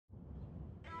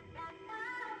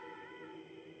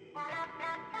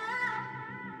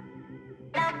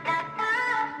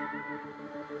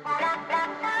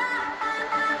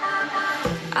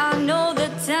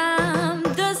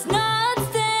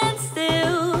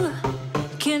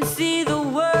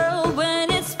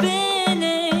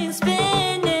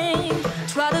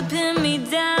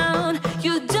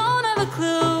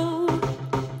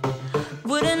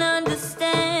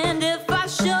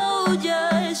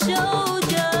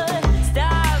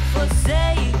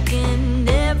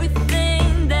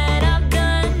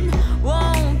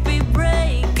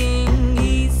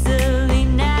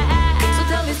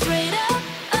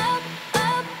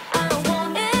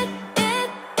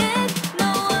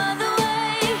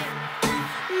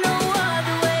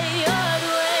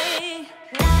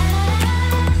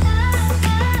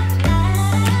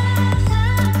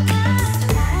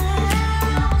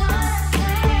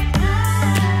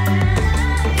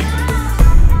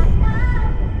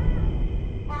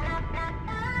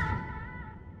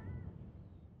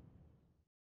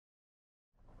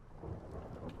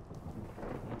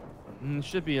He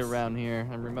should be around here.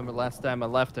 I remember last time I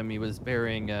left him, he was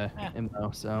burying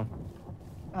Immo, so.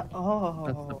 As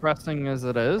Oh. depressing as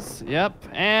it is. Yep.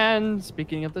 And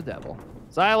speaking of the devil,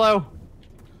 Silo.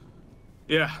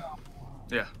 Yeah.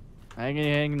 Yeah.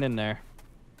 Hanging in there.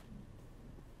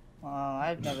 Well,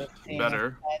 I've never seen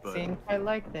Better, a scene quite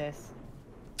like this.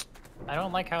 I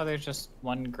don't like how there's just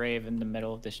one grave in the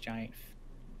middle of this giant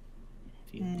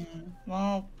field.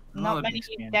 Well, Well, not it many makes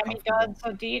me demigods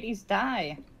or deities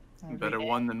die. Better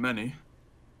one than many.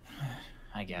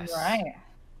 I guess. Right.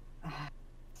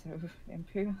 So,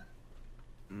 Impu.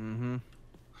 Mm-hmm.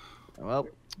 Well,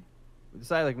 we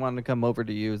decided wanted to come over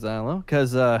to you, Xylo,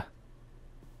 because, well,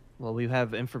 we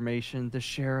have information to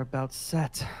share about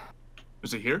Set.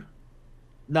 Is he here?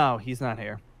 No, he's not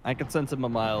here. I can sense him a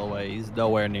mile away. He's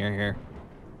nowhere near here.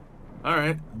 All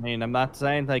right. I mean, I'm not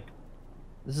saying, like,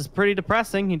 this is pretty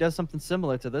depressing. He does something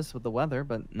similar to this with the weather,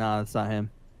 but no, it's not him.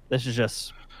 This is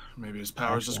just... Maybe his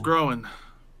power's just growing.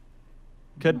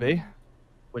 Could be.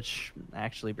 Which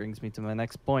actually brings me to my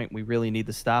next point. We really need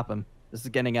to stop him. This is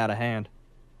getting out of hand.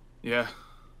 Yeah.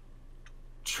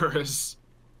 Sure is.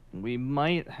 We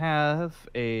might have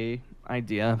a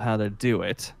idea of how to do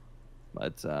it,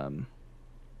 but I'm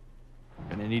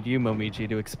gonna need you, Momiji,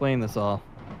 to explain this all.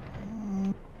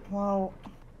 Well,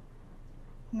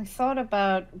 we thought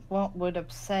about what would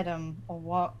upset him, or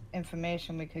what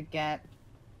information we could get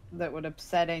that would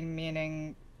upset him,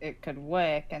 meaning it could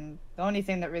work. And the only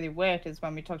thing that really worked is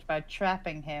when we talked about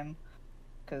trapping him,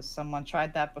 because someone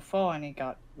tried that before and he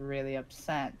got really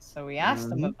upset. So we asked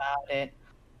him about it,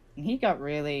 and he got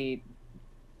really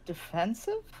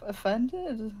defensive,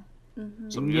 offended.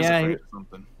 Somebody is afraid of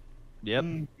something. Yep.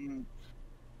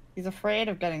 He's afraid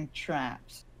of getting trapped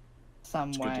It's good to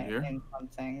somewhere hear. in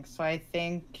something. So I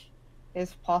think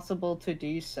it's possible to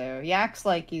do so. He acts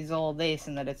like he's all this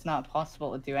and that it's not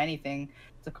possible to do anything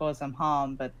to cause him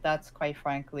harm, but that's quite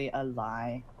frankly a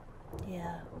lie.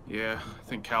 Yeah. Yeah, I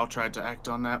think Cal tried to act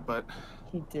on that, but...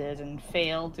 He did and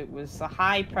failed. It was a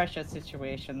high pressure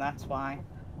situation, that's why.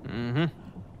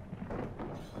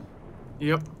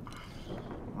 Yep.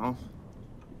 Well,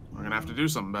 we're gonna have to do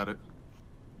something about it.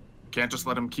 Can't just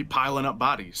let him keep piling up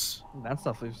bodies. That's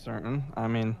definitely certain. I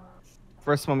mean,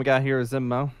 first one we got here is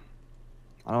Immo.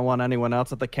 I don't want anyone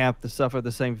else at the camp to suffer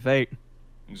the same fate.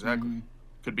 Exactly.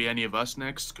 Could be any of us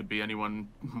next. Could be anyone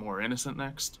more innocent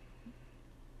next.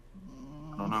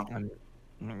 I don't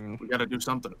know. We gotta do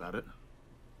something about it.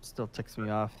 Still ticks me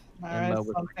off. There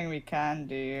is something we can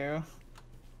do.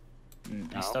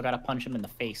 I still gotta punch him in the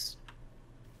face.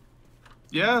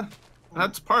 Yeah,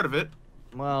 that's part of it,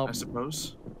 Well, I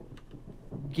suppose.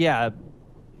 yeah.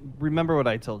 Remember what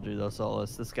I told you, though,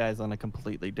 Solus. This guy's on a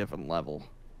completely different level.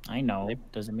 I know.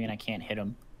 Doesn't mean I can't hit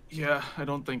him. Yeah, I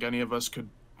don't think any of us could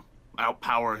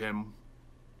outpower him.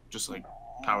 Just like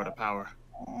power to power.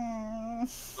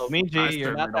 So, Miji,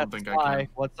 you're not that think I spy. can.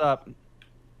 What's up?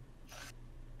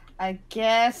 I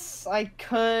guess I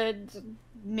could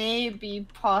maybe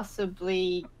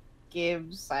possibly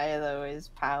give Silo his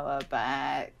power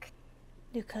back.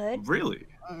 You could. Really?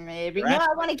 Maybe. No, I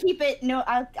want to keep it. No,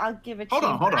 I'll give it to you.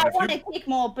 Hold on. I want to take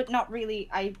more, but not really.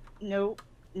 No.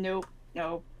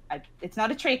 It's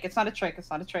not a trick. It's not a trick. It's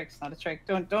not a trick. It's not a trick.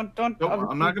 Don't.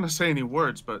 I'm not gonna say any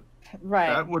words, but Right.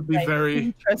 that would be right.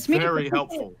 very, Trust me. very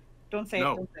helpful. Don't say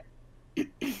No. it. Don't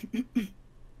say it.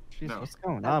 Jeez, No. what's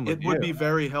going on with It you? would be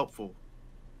very helpful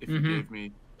if you gave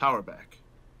me power back.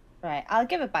 Right. I'll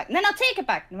give it back. Then I'll take it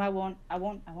back. No, I won't. I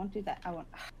won't do that. I won't.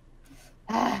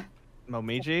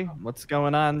 Momiji, what's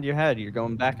going on in your head? You're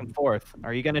going back and forth.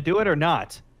 Are you gonna do it or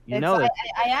not? You know that.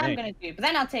 I am gonna do it, but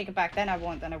then I'll take it back. Then I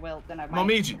won't. Then I will. Then I might.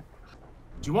 Momiji,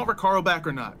 do you want Ricaro back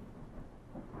or not?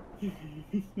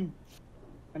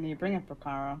 When you bring up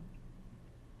Ricaro,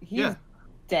 he's Yeah.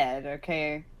 dead.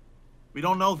 Okay. We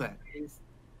don't know that.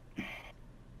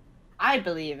 I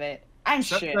believe it. I'm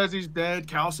Seth sure. says he's dead.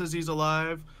 Cal says he's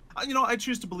alive. I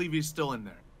choose to believe he's still in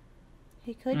there.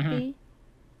 He could be.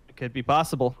 It could be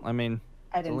possible. I mean,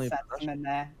 I didn't only a sense him in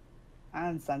there. I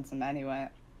didn't sense him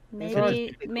anywhere. Maybe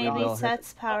well.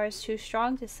 Set's power is too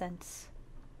strong to sense.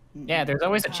 Yeah, there's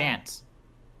always a chance.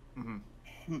 I'm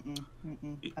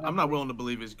I'm not willing to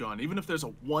believe he's gone, even if there's a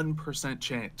 1%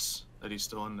 chance that he's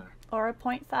still in there. Or a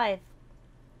 0.5.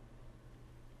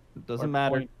 it doesn't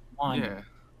matter. Yeah,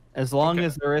 As long Okay.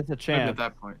 as there is a maybe chance, at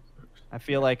that point. I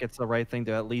feel like it's the right thing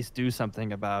to at least do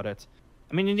something about it.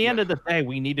 I mean, in the end of the day,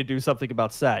 we need to do something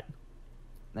about Set.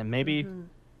 And maybe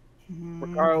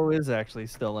Ricaro is actually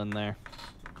still in there.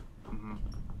 Mhm.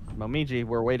 Momiji,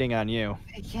 we're waiting on you.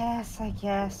 Yes, I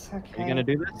guess. Okay. Are you gonna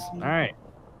do this? All right.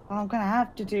 Well, I'm gonna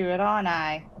have to do it, aren't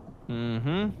I?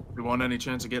 Mm-hmm. If we want any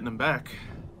chance of getting him back.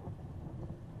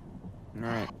 All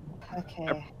right.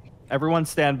 Okay. Everyone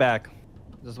stand back.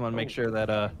 Just want to make sure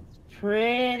that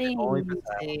Pretty Only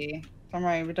easy. Don't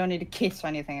worry, we don't need a kiss or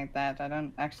anything like that. I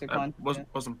don't actually I want to.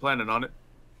 wasn't planning on it.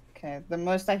 Okay, the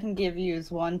most I can give you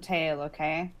is 1 tail,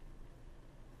 okay?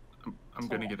 I'm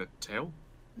gonna get a tail.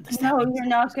 No, you're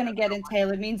not gonna get a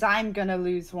tail. It means I'm gonna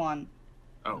lose 1.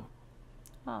 Oh.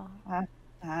 Oh. I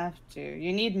have to.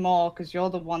 You need more because you're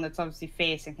the one that's obviously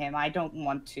facing him. I don't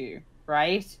want to,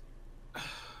 right?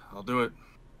 I'll do it.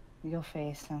 You'll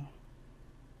face him.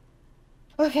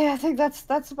 Okay, I think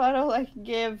that's about all I can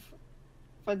give.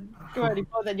 But you already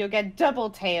know that you'll get double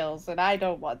tails, and I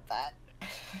don't want that.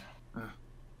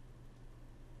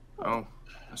 Oh,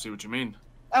 I see what you mean.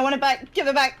 I want it back. Give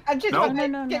it back. I'm just No.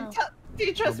 No. Do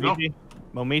you trust me? Momiji,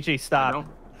 Momiji, I stop. know.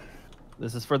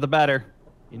 This is for the better.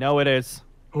 You know it is.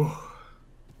 Whew.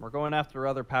 We're going after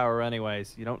other power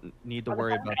anyways. You don't need to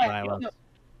worry about Hey, violence.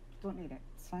 Don't need it.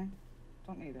 It's fine.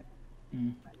 Don't need it.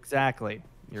 Exactly.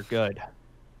 You're good.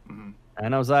 Mhm. I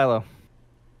know, Xylo.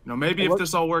 Maybe if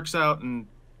this all works out and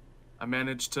I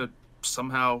manage to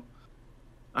somehow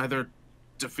either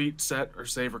defeat Set or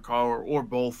save Ricard or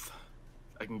both,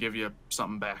 I can give you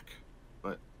something back.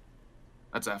 But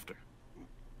that's after.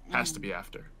 Has to be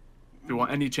after. If you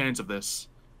want any chance of this,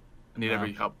 I need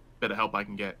every bit of help I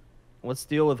can get. Let's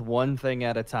deal with one thing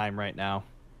at a time right now.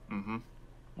 Mm-hmm.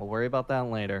 We'll worry about that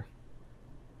later.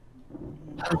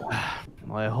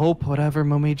 Well, I hope whatever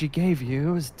Momiji gave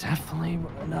you is definitely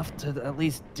enough to at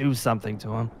least do something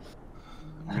to him.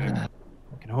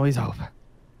 We can always hope.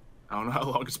 I don't know how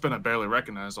long it's been. I barely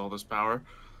recognize all this power,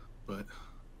 but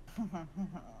Can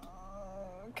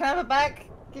I have it back?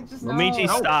 You just Momiji,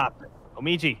 no. stop.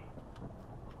 Momiji,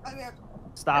 I mean,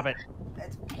 stop it.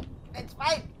 it's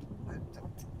fine.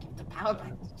 The power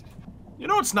back. you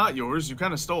know it's not yours. You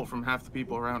kind of stole from half the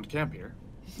people around camp here.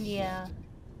 Yeah.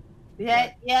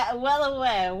 Yeah, well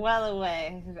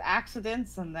away.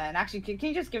 Accidents and then actually, can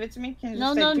you just give it to me? Can you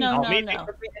No, just say no.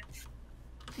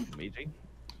 Momiji, you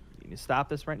need to stop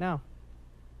this right now.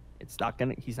 It's not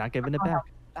gonna. He's not giving it back.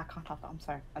 I can't help it. I'm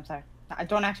sorry. I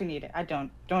don't actually need it. I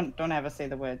don't ever say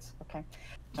the words. Okay.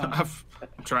 Don't. I'm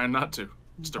trying not to.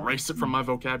 Just erase it from my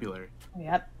vocabulary.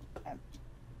 Yep.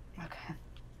 Okay.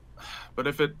 But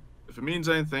if it means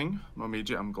anything,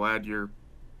 Momiji, I'm glad you're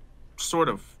sort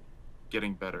of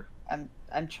getting better.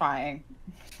 I'm trying.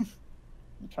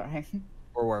 I'm trying.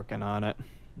 We're working on it.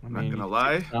 I'm not gonna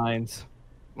lie. Signs.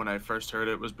 When I first heard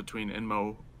it was between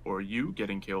Inmo or you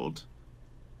getting killed,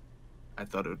 I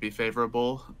thought it would be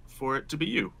favorable for it to be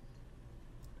you.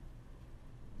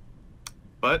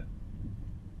 But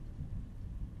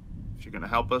if you're gonna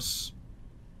help us,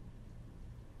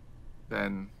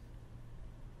 then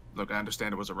look, I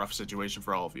understand it was a rough situation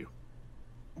for all of you.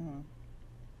 Mhm.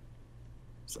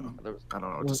 So I don't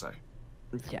know what to say.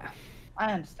 Yeah.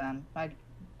 I understand. I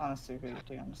honestly really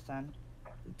do understand.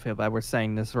 I feel bad we're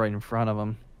saying this right in front of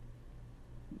him.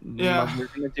 Yeah. We're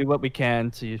gonna do what we can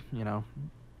to,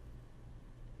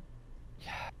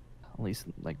 at least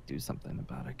like do something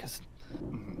about it. Cause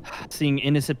seeing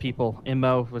innocent people,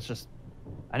 Immo was just,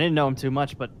 I didn't know him too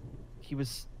much, but he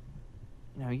was,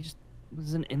 he just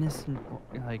was an innocent,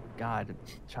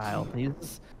 child.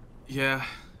 Yeah,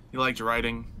 he liked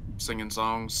writing, singing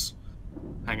songs,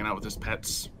 hanging out with his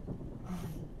pets.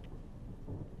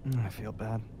 I feel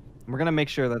bad. We're gonna make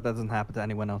sure that doesn't happen to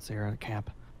anyone else here at camp.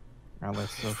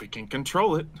 If we can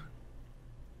control it.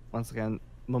 Once again,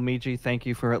 Momiji, thank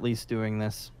you for at least doing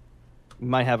this. We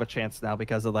might have a chance now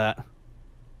because of that.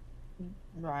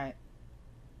 Right.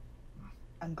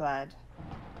 I'm glad.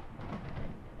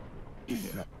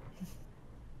 Yeah.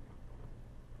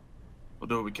 We'll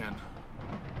do what we can.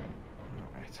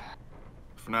 Right.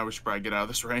 For now, we should probably get out of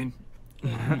this rain.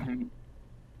 And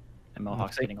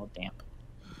Mohawk's getting all damp.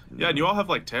 Yeah, and you all have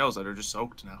like tails that are just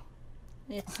soaked now.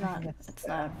 It's not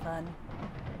fun.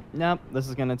 Nope, this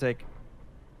is gonna take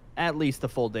at least a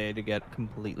full day to get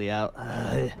completely out.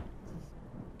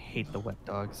 Hate the wet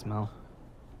dog smell.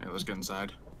 Yeah, let's get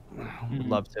inside. Would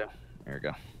love to. There we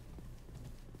go.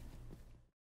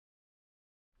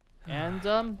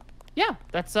 And yeah,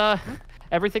 that's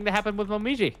everything that happened with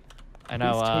Momiji. I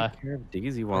know. Please take care of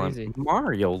Daisy while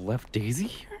Mario left Daisy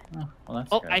here. Well,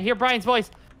 that's I hear Brian's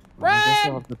voice. Well, I guess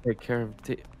Brian! I'll have to take care of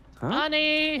Huh?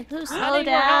 Honey! Slow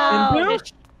down.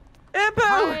 Impu?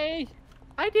 Hi!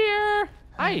 Hi, dear!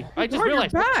 Hi! I just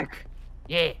realized. You're back!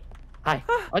 Yeah. Hi.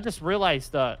 I just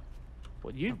realized, what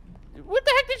the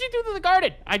heck did you do to the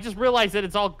garden? I just realized that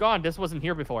it's all gone. This wasn't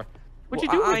here before. What'd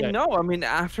you do with I it? know. I mean,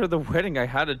 after the wedding, I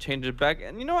had to change it back.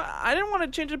 And you know what? I didn't want to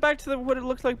change it back to what it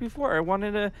looked like before. I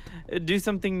wanted to do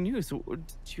something new. So do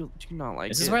you not like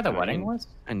it? Is this where the wedding mean, was?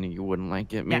 I knew you wouldn't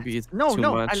like it. Yeah. Maybe it's No, too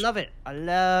no, much. I love it. I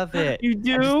love it. You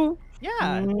do?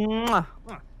 Yeah. Mwah.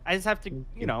 I just have to,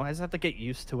 I just have to get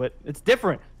used to it. It's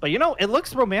different, but it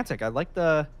looks romantic. I like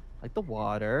the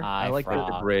water. I like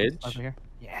the bridge. over here.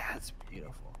 Yeah, it's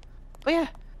beautiful. But yeah,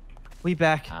 we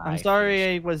back. I'm I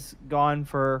sorry I was gone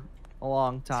for a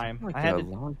long time. Like I had a to,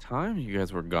 long time you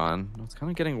guys were gone. I was kind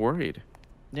of getting worried.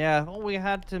 yeah, well, we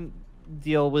had to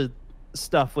deal with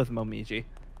stuff with Momiji.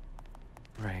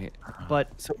 Right. But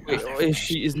So wait,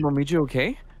 is Momiji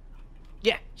okay?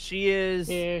 yeah, she is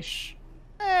Ish.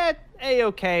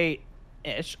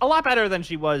 A-okay-ish. A lot better than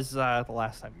she was the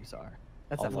last time you saw her.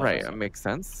 That's definitely Right, awesome. that makes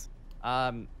sense.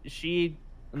 She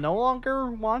no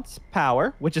longer wants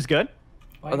power, which is good.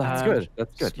 Oh, that's good.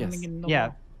 That's good. Yes.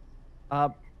 Yeah.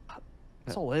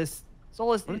 Solus.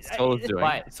 What's Solus doing?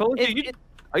 What? Solus,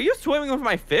 are you swimming with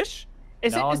my fish?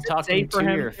 Is No, it, I'm is it talking safe for to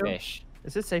him your to- fish.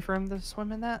 Is it safe for him to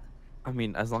swim in that? I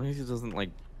mean, as long as he doesn't like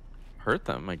hurt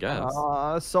them, I guess.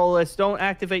 Solus, don't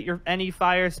activate any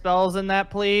fire spells in that,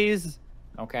 please.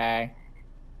 Okay.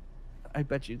 I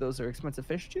bet you those are expensive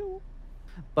fish too.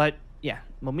 But yeah,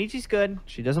 Momiji's good.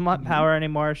 She doesn't want power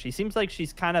anymore. She seems like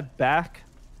she's kind of back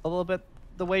a little bit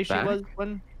the way she Back? was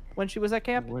when she was at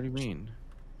camp. What do you mean?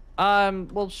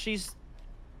 Well,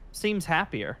 seems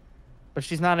happier, but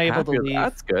she's not able to Happier, leave.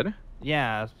 That's good.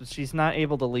 Yeah, she's not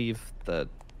able to leave the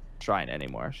shrine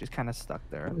anymore. She's kind of stuck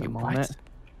there at the Wait, moment.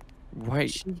 what? Why?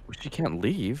 She can't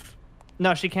leave.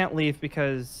 No, she can't leave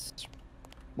because,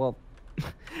 well,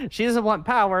 she doesn't want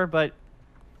power, but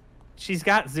she's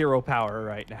got 0 power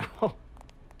right now.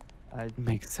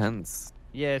 Makes sense.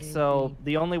 Yeah, so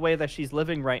the only way that she's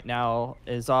living right now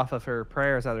is off of her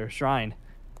prayers at her shrine.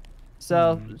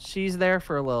 So she's there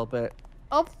for a little bit.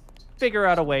 I'll figure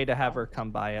out a way to have her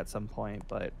come by at some point,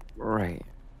 but Right.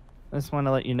 I just want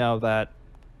to let you know that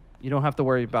you don't have to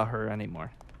worry about her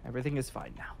anymore. Everything is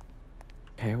fine now.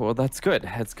 Okay, well, that's good.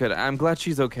 That's good. I'm glad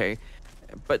she's okay.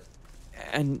 But,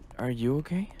 and are you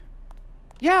okay?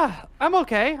 Yeah, I'm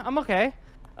okay. I'm okay.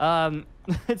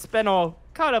 It's been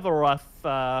kind of a rough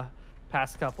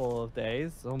past couple of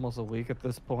days, almost a week at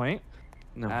this point.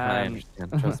 No, I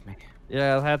understand. Trust me.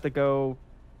 Yeah, I had to go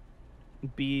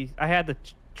I had to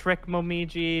trick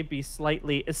Momiji, be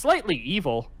slightly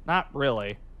evil. Not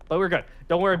really, but we're good.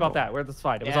 Don't worry about that. That's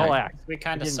fine. It was all act. We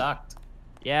kind of didn't- sucked.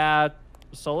 Yeah,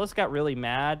 Solus got really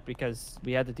mad because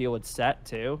we had to deal with Set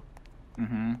too.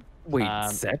 Mm-hmm. Wait,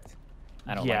 Set?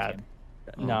 I don't Yeah. like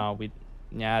him.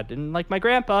 No, didn't like my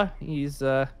grandpa. He's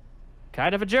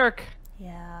kind of a jerk.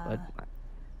 Yeah. But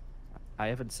I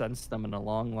haven't sensed them in a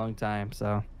long, long time,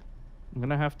 so I'm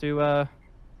gonna have to,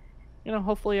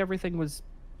 hopefully everything was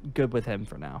good with him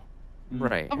for now.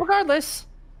 Right. But regardless,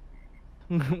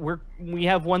 we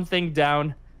have one thing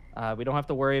down. We don't have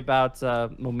to worry about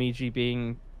Momiji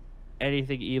being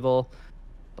anything evil,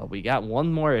 but we got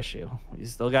one more issue. We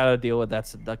still got to deal with that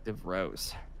seductive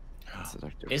rose.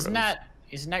 Isn't that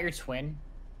your twin?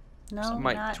 No,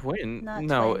 my not, twin? not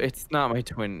No, twin. it's not my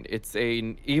twin. It's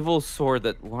an evil sword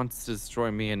that wants to destroy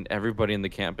me and everybody in the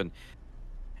camp and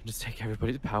just take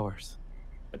everybody's powers.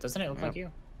 But doesn't it look like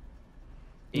you?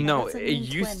 No, doesn't it mean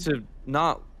used twin. to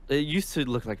not. It used to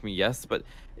look like me, yes, but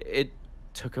it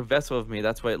took a vessel of me.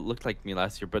 That's why it looked like me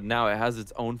last year. But now it has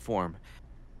its own form.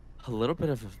 A little bit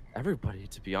of everybody,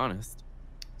 to be honest.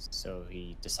 So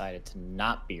he decided to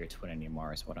not be your twin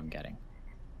anymore, is what I'm getting.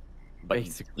 But he's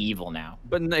Basically. evil now.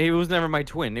 But he was never my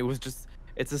twin. It was just.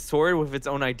 It's a sword with its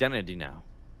own identity now.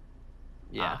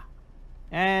 Yeah.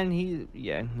 And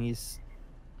he's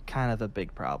kind of a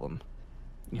big problem.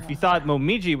 If you thought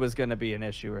Momiji was going to be an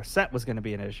issue or Set was going to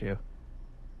be an issue,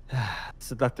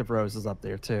 Seductive Rose is up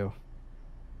there too.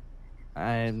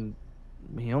 And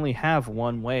we only have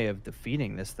one way of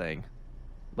defeating this thing,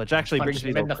 which actually Punch brings me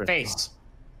him to in the face.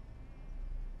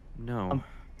 No.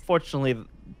 Unfortunately,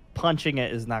 punching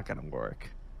it is not going to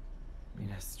work. I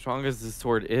mean, as strong as this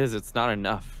sword is, it's not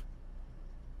enough.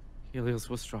 Helios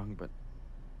was strong, but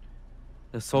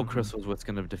the soul crystal is what's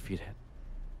going to defeat it.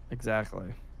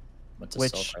 Exactly. What's a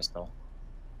Which- soul crystal?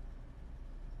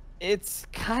 It's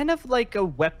kind of like a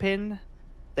weapon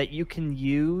that you can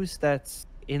use that's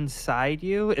inside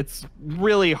you. It's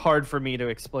really hard for me to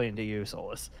explain to you,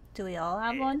 Solus. Do we all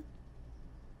have one?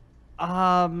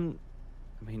 I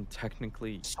mean,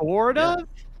 technically, Sort Yeah. of,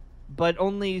 but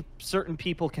only certain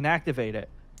people can activate it.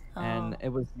 And Oh. it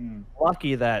was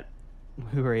lucky that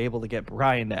we were able to get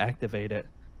Brian to activate it.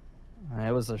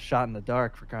 It was a shot in the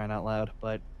dark for crying out loud,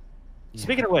 but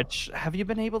Speaking of which, have you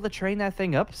been able to train that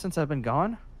thing up since I've been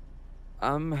gone?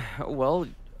 Well,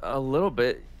 a little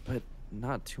bit, but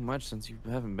not too much since you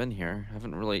haven't been here. I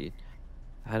haven't really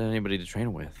had anybody to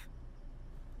train with.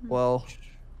 Well,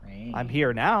 I'm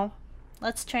here now.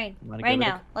 Let's train Wanna right give it a-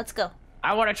 now. Let's go.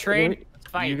 I want to train. Wait,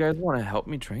 Fight. You guys want to help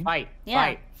me train? Fight.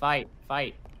 Yeah. Fight. I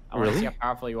want to Really? see how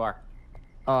powerful you are.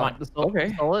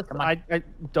 Okay. Come on. I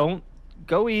don't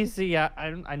go easy.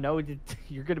 I know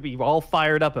you're gonna be all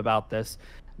fired up about this.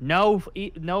 No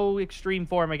extreme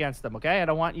form against them. Okay. I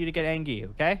don't want you to get angry.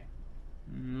 Okay.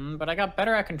 But I got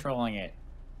better at controlling it.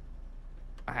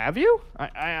 Have you?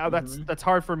 That's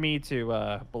hard for me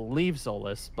to believe,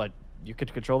 Solus. But you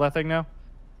could control that thing now.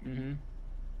 Mm-hmm.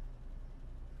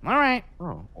 All right.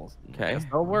 Oh, Well, okay. guess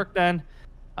that'll work then.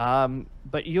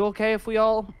 But you okay if we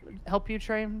all help you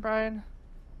train, Brian?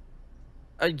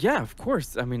 Yeah, of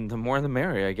course. I mean, the more the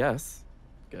merrier, I guess.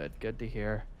 Good to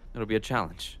hear. It'll be a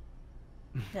challenge.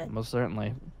 Good. Most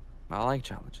certainly. I like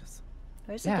challenges.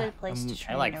 Where's Yeah, a good place to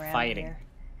train like around fighting. here?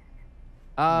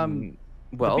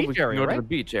 Well, beach we can area, go to right? the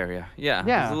beach area. Yeah.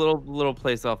 Yeah. There's a little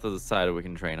place off to the side that we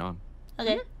can train on.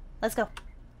 Okay, let's go.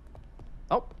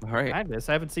 Oh, All right. Magnus,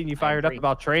 I haven't seen you fired up agree.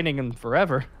 about training in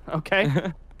forever. Okay.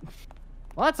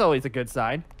 Well, that's always a good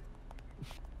sign.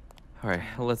 All right,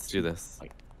 let's do this.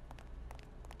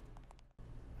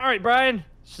 All right, Brian.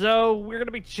 So we're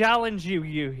gonna be challenging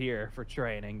you here for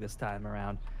training this time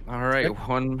around. All right,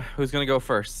 who's gonna go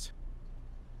first?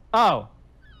 Oh.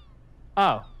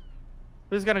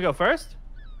 Who's gonna go first?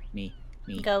 Me.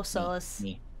 Go, Solus.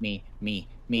 Me.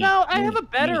 No, I have a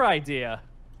better idea.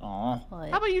 Oh. What?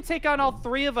 How about you take on all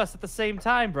three of us at the same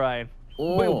time, Brian?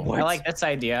 Oh, what? I like this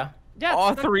idea. Yeah.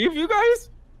 All three of you guys?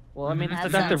 Well, I mean, That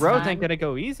Deductive sounds Rose fun. ain't gonna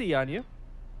go easy on you.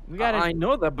 We gotta. I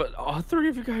know that, but all three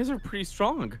of you guys are pretty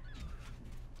strong.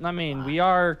 I mean, we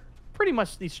are pretty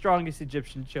much the strongest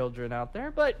Egyptian children out there,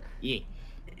 but Yeah.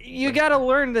 you gotta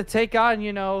learn to take on,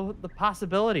 the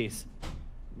possibilities.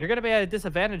 You're gonna be at a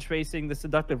disadvantage facing the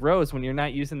Seductive Rose when you're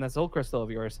not using that soul crystal of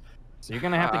yours. So you're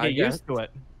gonna have to I get used to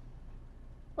it.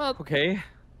 Well, Okay.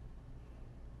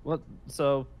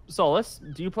 so Solus,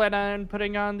 do you plan on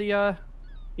putting on the,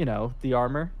 the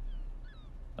armor?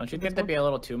 Don't you think that'd be a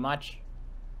little too much?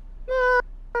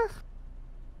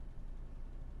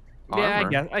 Yeah,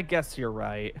 Armor? I guess you're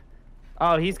right.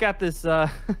 Oh, he's got this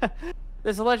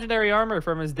this legendary armor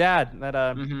from his dad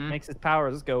that makes his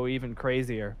powers go even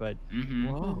crazier. But Mm-hmm.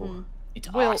 Whoa.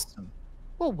 It's Well- awesome.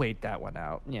 we'll wait that one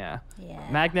out. Yeah. Yeah.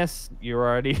 Magnus,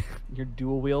 you're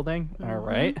dual wielding. All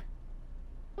right.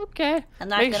 Okay. I'm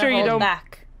not Make gonna sure you hold don't.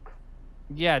 back.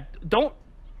 Yeah.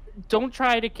 Don't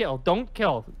try to kill. Don't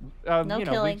kill. No we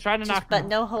killing. try to just, knock. but them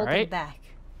no off, all holding right? back.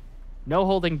 No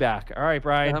holding back. All right,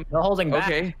 Brian. No holding back.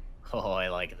 Okay. Oh, I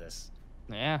like this.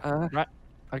 Yeah. Uh, Right.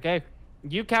 Okay.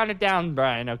 You count it down,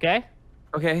 Brian. Okay.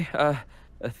 Okay.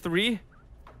 3,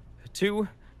 2,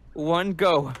 1,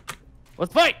 go.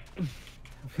 Let's fight.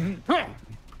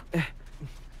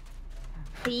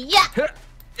 Yeah.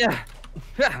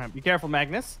 Yeah. Be careful,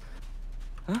 Magnus.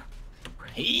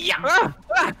 Yeah. Ah,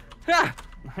 ah, ah,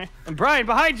 And Brian,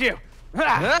 behind you.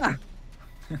 ah.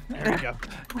 There we go.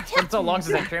 It's been so long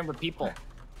since I trained with people.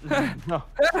 No.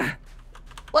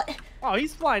 What? Oh,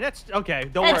 he's flying. That's okay.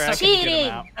 Don't That's worry. I can get cheating.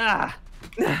 him out. Ah.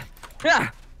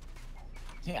 Ah,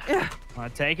 Yeah.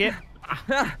 Want to take it?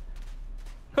 ah,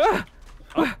 ah.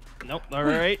 Nope. All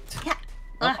right. Yeah.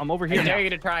 Oh, I'm over I here dare now. you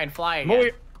to try and fly I'm over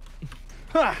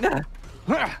again.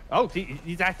 here. Oh,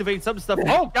 he's activating some stuff.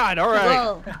 Oh God! All right.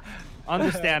 Whoa.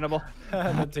 Understandable.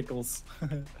 The tickles.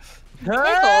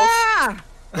 Ah!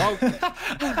 Oh,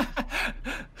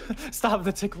 Stop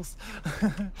the tickles.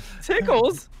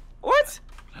 Tickles? What?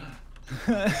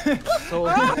 so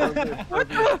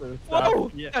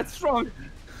Whoa! Yeah. That's strong.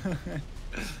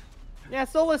 Yeah,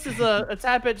 Solus is a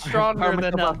tad bit stronger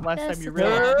than last Just time you a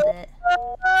realized. tad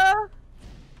bit.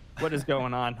 What is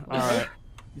going on? All right.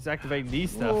 He's activating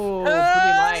these stuff. Ooh, pretty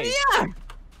light. Yeah.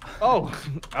 Oh,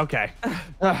 okay.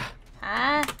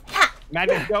 Ha.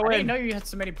 Magnus, go I didn't in. know you had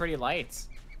so many pretty lights.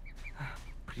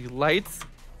 Pretty lights.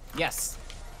 Yes.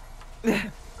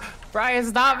 Brian,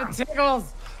 stop the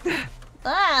tickles.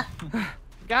 Ah.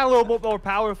 Got a little bit more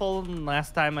powerful than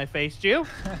last time I faced you.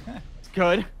 It's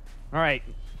good. All right.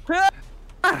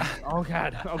 Oh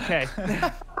God. Okay.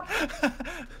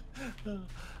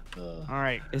 All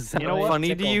right. Is that You know what? funny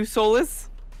to Tickle. you, Solus?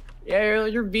 Yeah,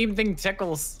 your beam thing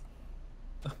tickles.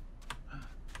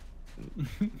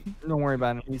 Don't worry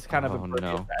about it. He's kind of Oh, impervious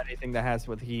no. to anything that has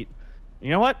with heat. You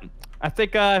know what? I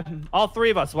think all three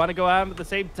of us want to go out at the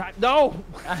same time. No.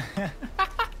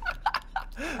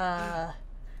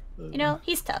 You know,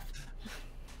 he's tough.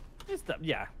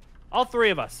 Yeah. All three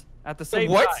of us. At the same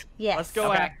What? time. Yes. Let's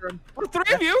go Okay. after him. The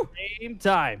three of you? Same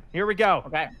time. Here we go.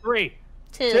 Okay. 3,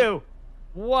 Two. 2,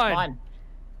 1. One.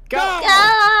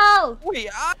 Go! Wait,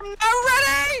 I'm not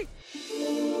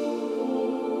ready!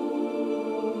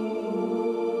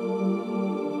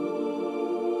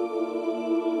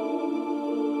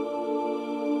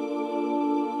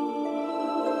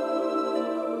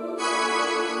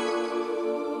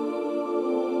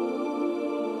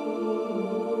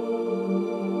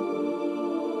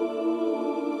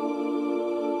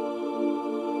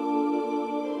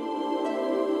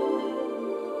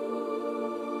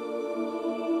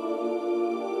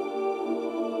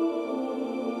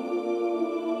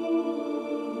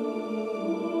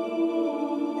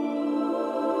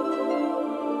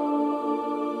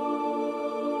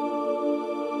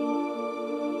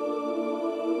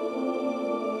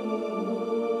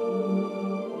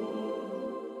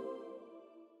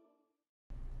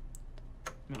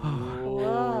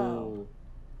 Whoa.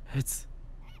 It's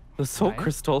the soul Right.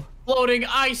 crystal. Floating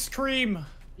ice cream.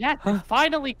 Yeah, they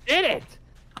finally did it.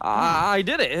 I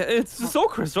did it. It's the soul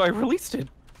crystal. I released it.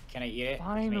 Can I eat it? Can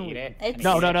I Finally. eat it? It's- Can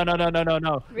I No, eat no, it? no, no, no, no, no,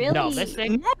 no. Really? No, this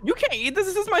thing No, you can't eat this.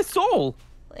 This is my soul.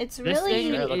 It's This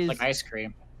thing Sure, really, it looks is- like ice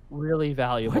cream. really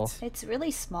valuable. What? it's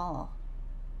really small.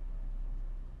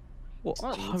 Well,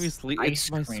 Jeez. obviously, Ice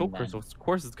it's my cream, soul then. crystal. Of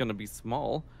course, it's gonna be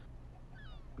small.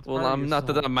 It's Well, part of I'm your not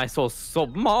soul. that my soul's so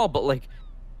small, but like,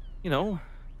 you know.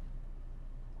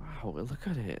 Wow, look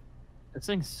at it. This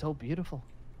thing's so beautiful.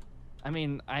 I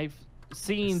mean, I've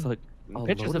seen It's like a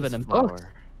pictures of it lotus in books.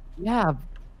 flower. Yeah.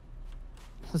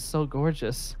 This is so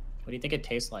gorgeous. What do you think it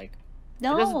tastes like?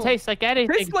 No. It doesn't taste like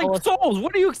anything. Tastes like Phyllis. souls.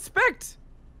 What do you expect?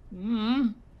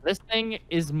 Mm. This thing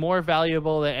is more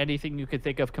valuable than anything you could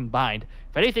think of combined.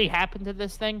 If anything happened to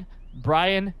this thing,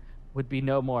 Brian would be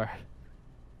no more.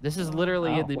 This is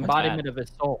literally Oh, the what's embodiment that? of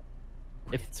his soul.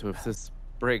 So if this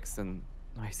breaks, then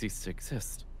I cease to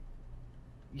exist.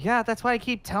 Yeah, that's why I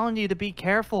keep telling you to be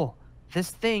careful. This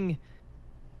thing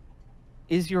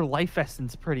is your life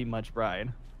essence, pretty much,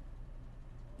 Brian.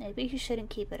 Maybe you shouldn't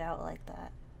keep it out like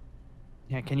that.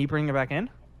 Yeah, can you bring it back in?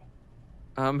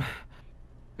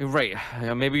 Right.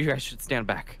 Maybe I should stand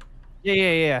back.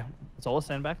 Yeah. It's all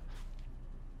stand back.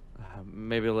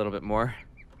 Maybe a little bit more.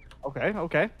 Okay.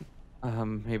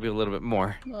 Maybe a little bit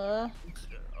more.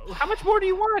 How much more do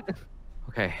you want?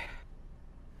 Okay.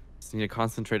 Just need to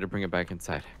concentrate to bring it back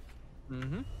inside.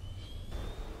 Mm-hmm.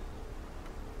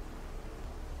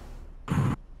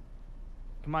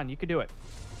 Come on, you can do it.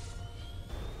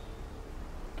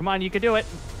 Come on, you can do it.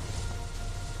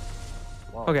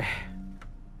 Whoa. Okay.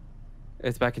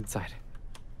 It's back inside.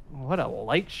 What a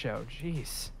light show,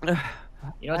 jeez.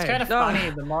 You know, it's Hey. kind of funny.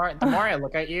 The more I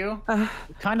look at you, Uh,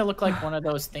 you kind of look like one of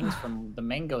those things from the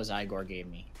mangoes Igor gave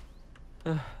me.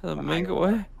 the mango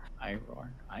what? Igor.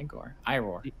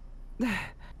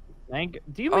 Manga?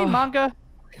 Do you mean manga?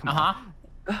 Uh huh.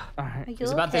 All right. Are you It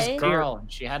was about okay? this girl,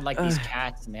 and she had like these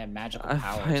cats, and they had magical I'm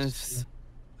powers. fine. It's just, It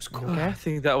was cool. Okay. I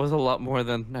think that was a lot more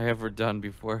than I ever done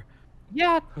before.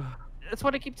 Yeah, that's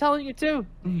what I keep telling you too.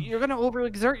 You're gonna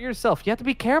overexert yourself. You have to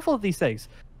be careful of these things.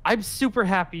 I'm super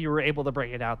happy you were able to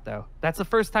bring it out, though. That's the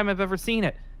first time I've ever seen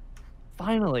it.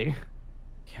 Finally.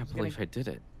 Can't believe I did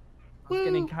it. I was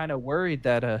getting kind of worried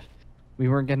that we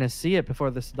weren't gonna see it before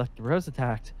the Seductive Rose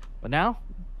attacked, but now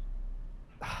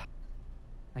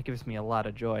that gives me a lot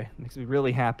of joy. Makes me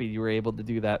really happy you were able to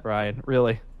do that, Brian.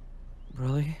 Really.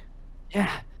 Really?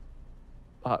 Yeah.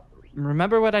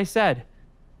 Remember what I said.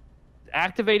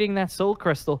 Activating that soul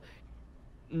crystal,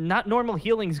 not normal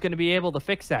healing is going to be able to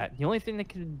fix that. The only thing that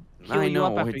can heal I you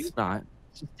up know after it's you not.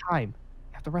 is just time.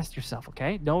 You have to rest yourself,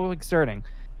 okay? No exerting.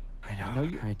 I know. know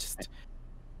you- I just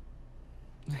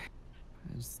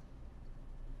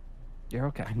You're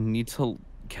okay. I need to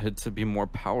get it to be more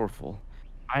powerful.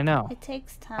 Oh. I know. It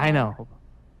takes time. I know.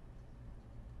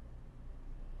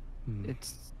 Hmm.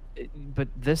 But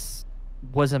this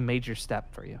was a major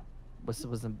step for you. Was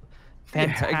a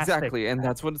fantastic. Yeah, exactly, and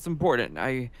that's what's important.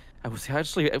 I was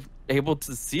actually able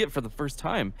to see it for the first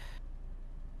time.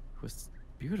 It was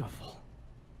beautiful.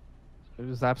 It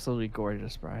was absolutely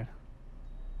gorgeous, Brian.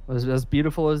 It was as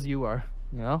beautiful as you are.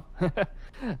 You know.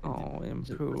 Oh,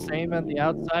 Just Impu. the same on the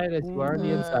outside as you are on the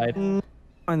inside.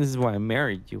 And this is why I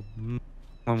married you.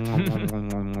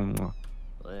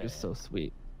 You're so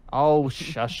sweet. Oh,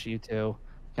 shush, you two.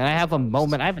 Can I have a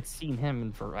moment? I haven't seen him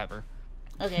in forever.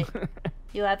 Okay,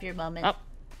 you have your moment.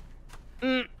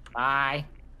 Oh. Bye.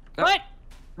 What?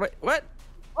 Wait, what?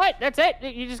 What? That's it?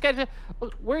 You just got to.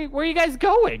 Where are you guys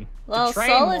going? Well, train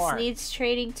Solus more. needs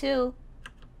training too.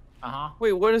 Uh huh.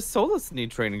 Wait, what does Solus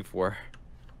need training for?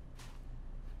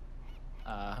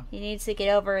 He needs to get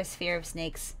over his fear of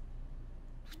snakes.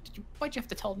 Why'd you have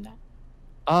to tell him that?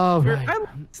 Oh, You're- right. I like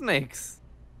snakes.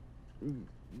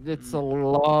 It's a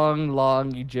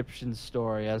long Egyptian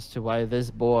story as to why this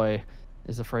boy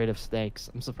is afraid of snakes.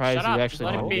 I'm surprised Shut you up. actually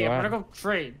Let know it who be. you I'm are. gonna go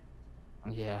trade.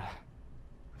 Yeah.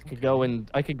 I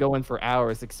could go in for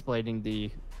hours explaining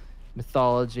the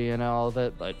mythology and all of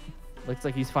it, but looks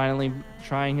like he's finally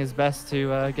trying his best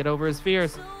to get over his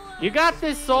fears. You got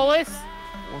this, Solus!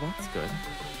 Well, that's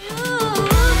good.